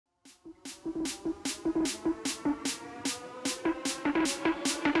Welcome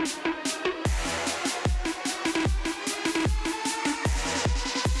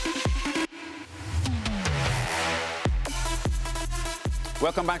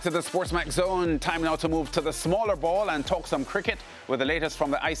back to the SportsMax Zone. Time now to move to the smaller ball and talk some cricket with the latest from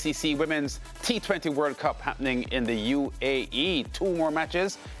the ICC Women's T20 World Cup happening in the UAE. Two more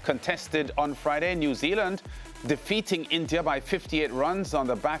matches contested on Friday. New Zealand defeating India by 58 runs on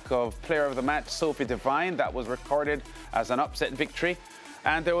the back of player of the match Sophie Devine. That was recorded as an upset victory.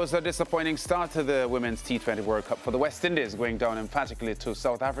 And there was a disappointing start to the Women's T20 World Cup for the West Indies, going down emphatically to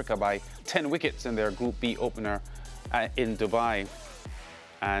South Africa by 10 wickets in their Group B opener in Dubai.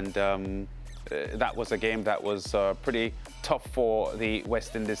 And that was a game that was pretty tough for the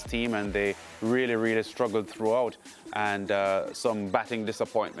West Indies team, and they really struggled throughout. And some batting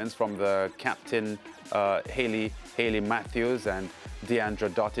disappointments from the captain, Hayley Matthews and Deandra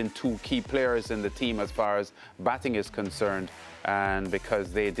Dottin, two key players in the team as far as batting is concerned. And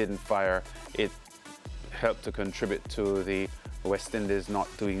because they didn't fire, it helped to contribute to the West Indies not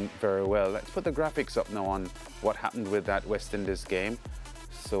doing very well. Let's put the graphics up now on what happened with that West Indies game,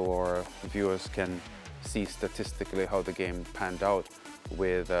 so our viewers can see statistically how the game panned out,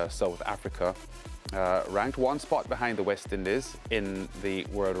 with South Africa ranked one spot behind the West Indies in the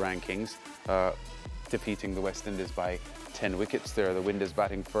world rankings, defeating the West Indies by 10 wickets there. The Windies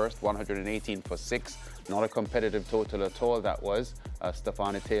batting first, 118 for 6. Not a competitive total at all, that was.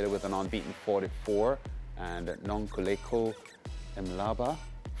 Stefani Taylor with an unbeaten 44, and Nonkuleko Mlaba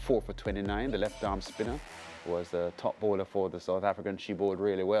 4 for 29. The left-arm spinner was the top bowler for the South Africans. She bowled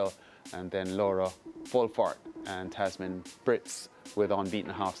really well. And then Laura Fulford and Tasmin Brits with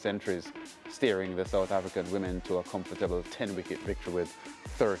unbeaten half centuries, steering the South African women to a comfortable 10-wicket victory with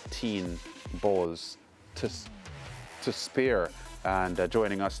 13 balls to spare. And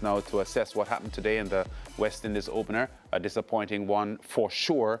joining us now to assess what happened today in the West Indies opener, a disappointing one for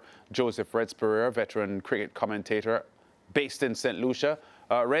sure, Joseph Reds Pereira, veteran cricket commentator based in St. Lucia.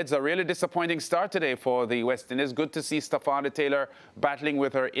 Reds, a really disappointing start today for the West Indies. Good to see Stefani Taylor battling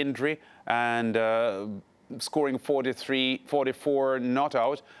with her injury and scoring 43, 44 not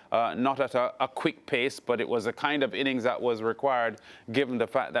out, not at a quick pace, but it was a kind of innings that was required given the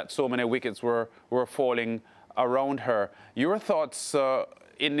fact that so many wickets were falling around her. Your thoughts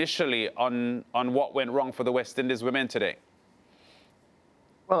initially on what went wrong for the West Indies women today?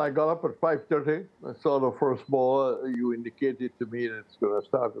 Well, I got up at 5:30. I saw the first ball. You indicated to me that it's going to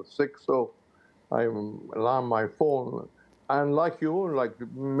start at 6, so I alarmed my phone. And like you, like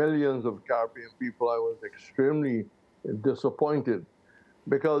millions of Caribbean people, I was extremely disappointed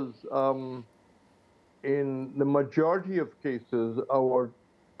because in the majority of cases, our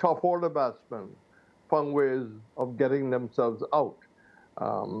top order batsmen found ways of getting themselves out.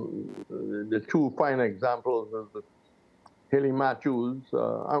 The two fine examples of the Hayley Matthews.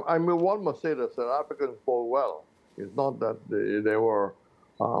 I mean, one must say that South Africans bowl well. It's not that they were,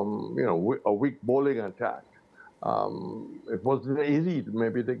 you know, a weak bowling attack. It wasn't easy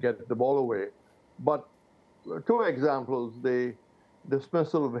maybe to get the ball away. But two examples, the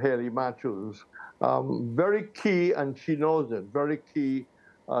dismissal of Hayley Matthews, very key, and she knows it, very key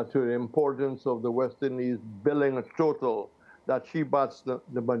to the importance of the West Indies billing a total that she bats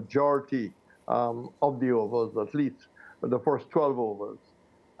the majority of the overs, at least the first 12 overs.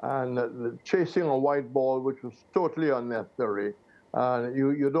 And chasing a white ball, which was totally unnecessary.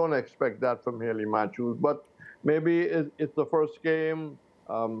 You don't expect that from Hayley Matthews, but maybe it's the first game,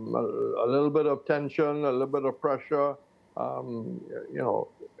 a little bit of tension, a little bit of pressure, you know.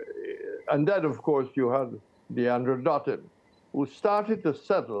 And then, of course, you had Deandra Dottin, who started to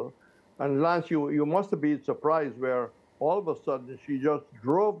settle. And Lance, you must have been surprised where all of a sudden she just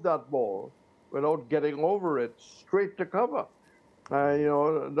drove that ball without getting over it straight to cover. You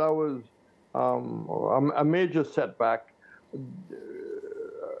know, that was a major setback.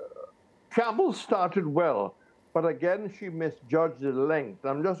 Campbell started well, but again, she misjudged the length.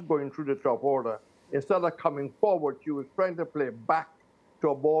 I'm just going through the top order. Instead of coming forward, she was trying to play back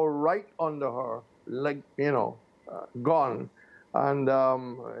to a ball right under her, like, you know, gone. And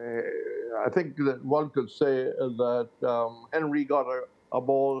I think that one could say that Henry got a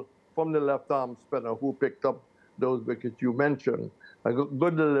ball from the left-arm spinner who picked up those wickets you mentioned. A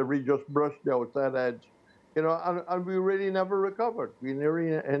good delivery, just brushed the outside edge. You know, and we really never recovered. We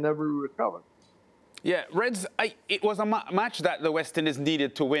never recovered. Yeah, Reds, it was a match that the West Indies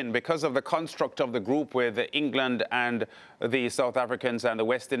needed to win because of the construct of the group with England and the South Africans and the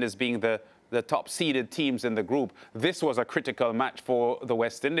West Indies being the the top seeded teams in the group. This was a critical match for the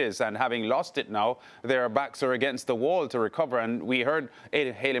West Indies, and having lost it now, their backs are against the wall to recover. And we heard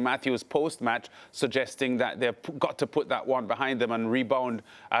Hayley Matthews post-match suggesting that they've got to put that one behind them and rebound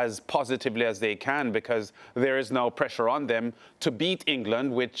as positively as they can, because there is now pressure on them to beat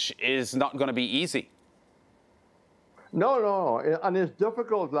England, which is not going to be easy. No. And it's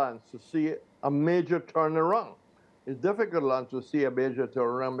difficult, Lance, to see a major turnaround. It's difficult, Lance, to see a major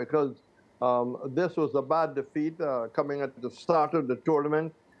turnaround because this was a bad defeat coming at the start of the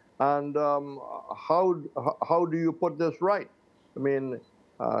tournament. And how do you put this right? I mean,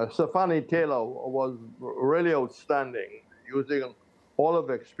 Stephanie Taylor was really outstanding, using all of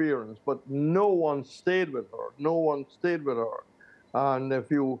experience, but no one stayed with her. No one stayed with her. And if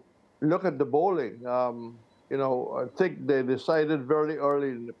you look at the bowling, you know, I think they decided very early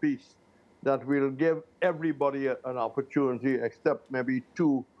in the piece that we'll give everybody an opportunity except maybe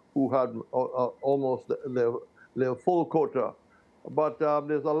two who had almost their full quota. But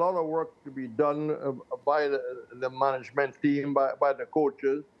there's a lot of work to be done by the management team, by the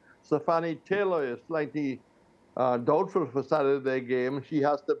coaches. Stephanie Taylor is slightly doubtful for Saturday game. She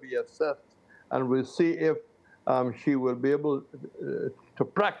has to be assessed, and we'll see if she will be able to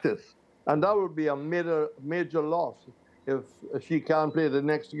practice. And that would be a major loss if she can't play the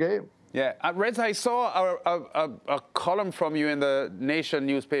next game. Yeah, Reds, I saw a column from you in the Nation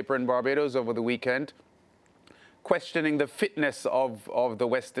newspaper in Barbados over the weekend, questioning the fitness of the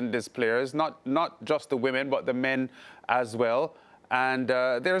West Indies players, not just the women, but the men as well. And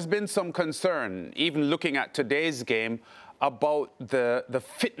there's been some concern, even looking at today's game, about the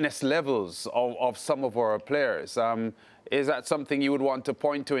fitness levels of some of our players. Is that something you would want to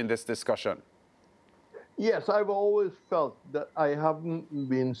point to in this discussion? Yes, I've always felt that I haven't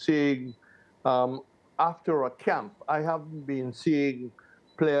been seeing, after a camp, I haven't been seeing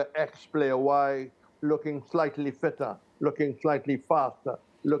player X, player Y looking slightly fitter, looking slightly faster,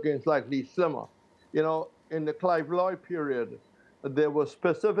 looking slightly slimmer. You know, in the Clive Lloyd period, there were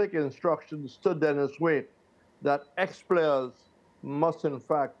specific instructions to Dennis Waite that ex-players must, in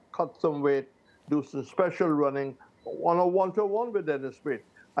fact, cut some weight, do some special running on a one-to-one with Dennis Waite.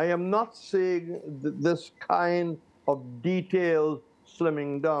 I am not seeing this kind of detailed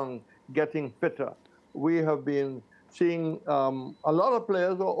slimming down, getting fitter. We have been seeing a lot of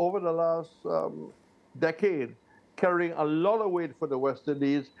players over the last decade carrying a lot of weight for the West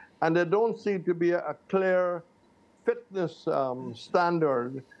Indies, and there don't seem to be a clear fitness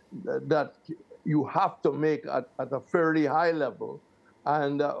standard that you have to make at a fairly high level.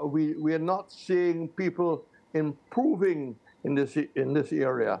 And we are not seeing people improving in this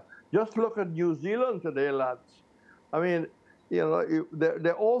area. Just look at New Zealand today, lads. I mean, you know,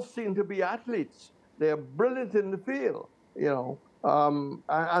 they all seem to be athletes. They are brilliant in the field, you know,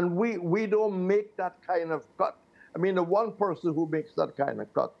 and we don't make that kind of cut. I mean, the one person who makes that kind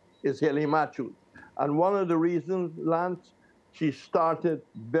of cut is Hayley Matthews. And one of the reasons, Lance, she started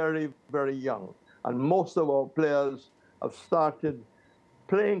very, very young. And most of our players have started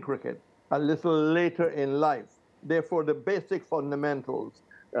playing cricket a little later in life. Therefore, the basic fundamentals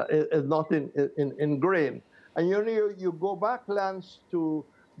is not ingrained. And you go back, Lance, to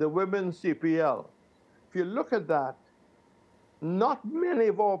the women's CPL. If you look at that, not many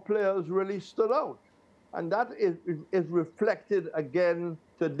of our players really stood out. And that is reflected again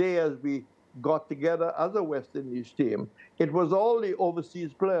today as we got together as a West Indies team. It was all the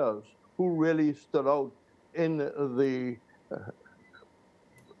overseas players who really stood out in the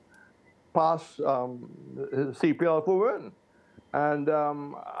past CPL for women. And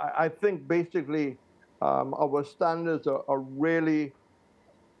I think basically our standards are really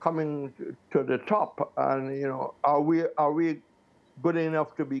coming to the top. And, you know, are we good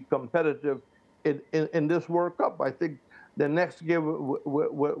enough to be competitive in this World Cup? I think the next game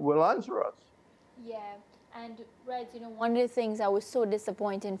will answer us. Yeah. And, Reds, you know, one of the things that was so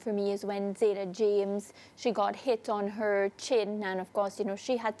disappointing for me is when Zeta James, she got hit on her chin. And, of course, you know,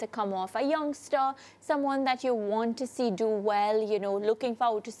 she had to come off. A youngster, someone that you want to see do well, you know, looking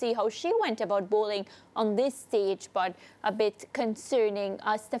forward to see how she went about bowling on this stage. But a bit concerning.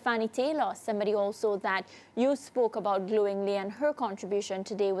 Stephanie Taylor, somebody also that you spoke about glowingly, and her contribution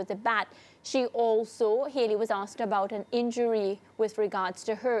today with the bat. She also, Hayley was asked about an injury with regards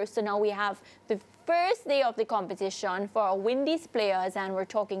to her. So now we have the first day of the competition for our Windies players, and we're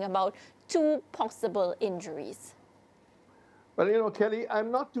talking about 2 possible injuries. Well, you know, Kelly,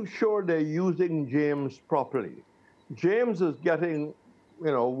 I'm not too sure they're using James properly. James is getting,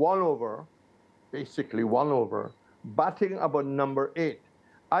 you know, 1 over, basically 1 over, batting about number 8.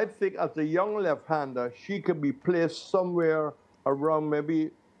 I think as a young left-hander, she could be placed somewhere around maybe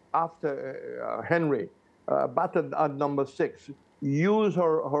after Henry, batted at number 6, use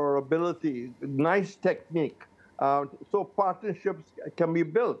her ability, nice technique, so partnerships can be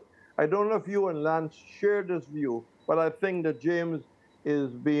built. I don't know if you and Lance share this view, but I think that James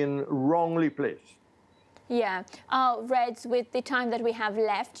is being wrongly placed. Yeah. Reds, with the time that we have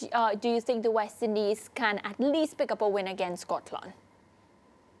left, do you think the West Indies can at least pick up a win against Scotland?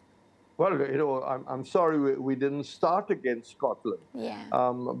 Well, you know, I'm sorry we didn't start against Scotland. Yeah.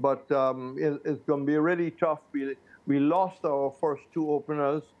 But it's going to be really tough. We lost our first 2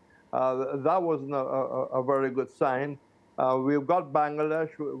 openers. That wasn't a very good sign. We've got Bangladesh,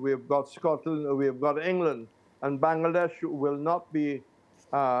 we've got Scotland, we've got England, and Bangladesh will not be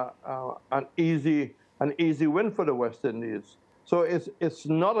an easy win for the West Indies. So it's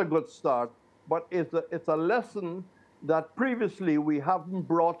not a good start, but it's a lesson that previously we haven't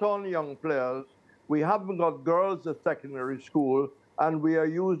brought on young players, we haven't got girls at secondary school, and we are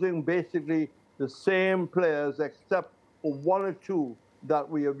using basically the same players except for 1 or 2 that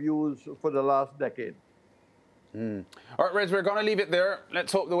we have used for the last decade. All right, Reds, we're going to leave it there.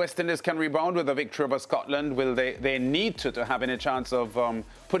 Let's hope the West Indies can rebound with a victory over Scotland. Will they need to have any chance of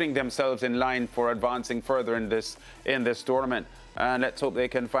putting themselves in line for advancing further in this tournament? And let's hope they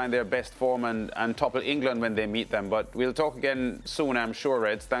can find their best form and topple England when they meet them. But we'll talk again soon, I'm sure,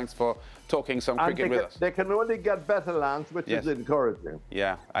 Reds. Thanks for talking some cricket with us. They can only get better, Lance, which is encouraging.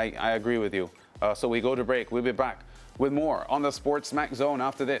 Yeah, I agree with you. So we go to break. We'll be back with more on the SportsMax Zone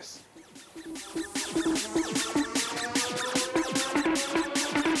after this.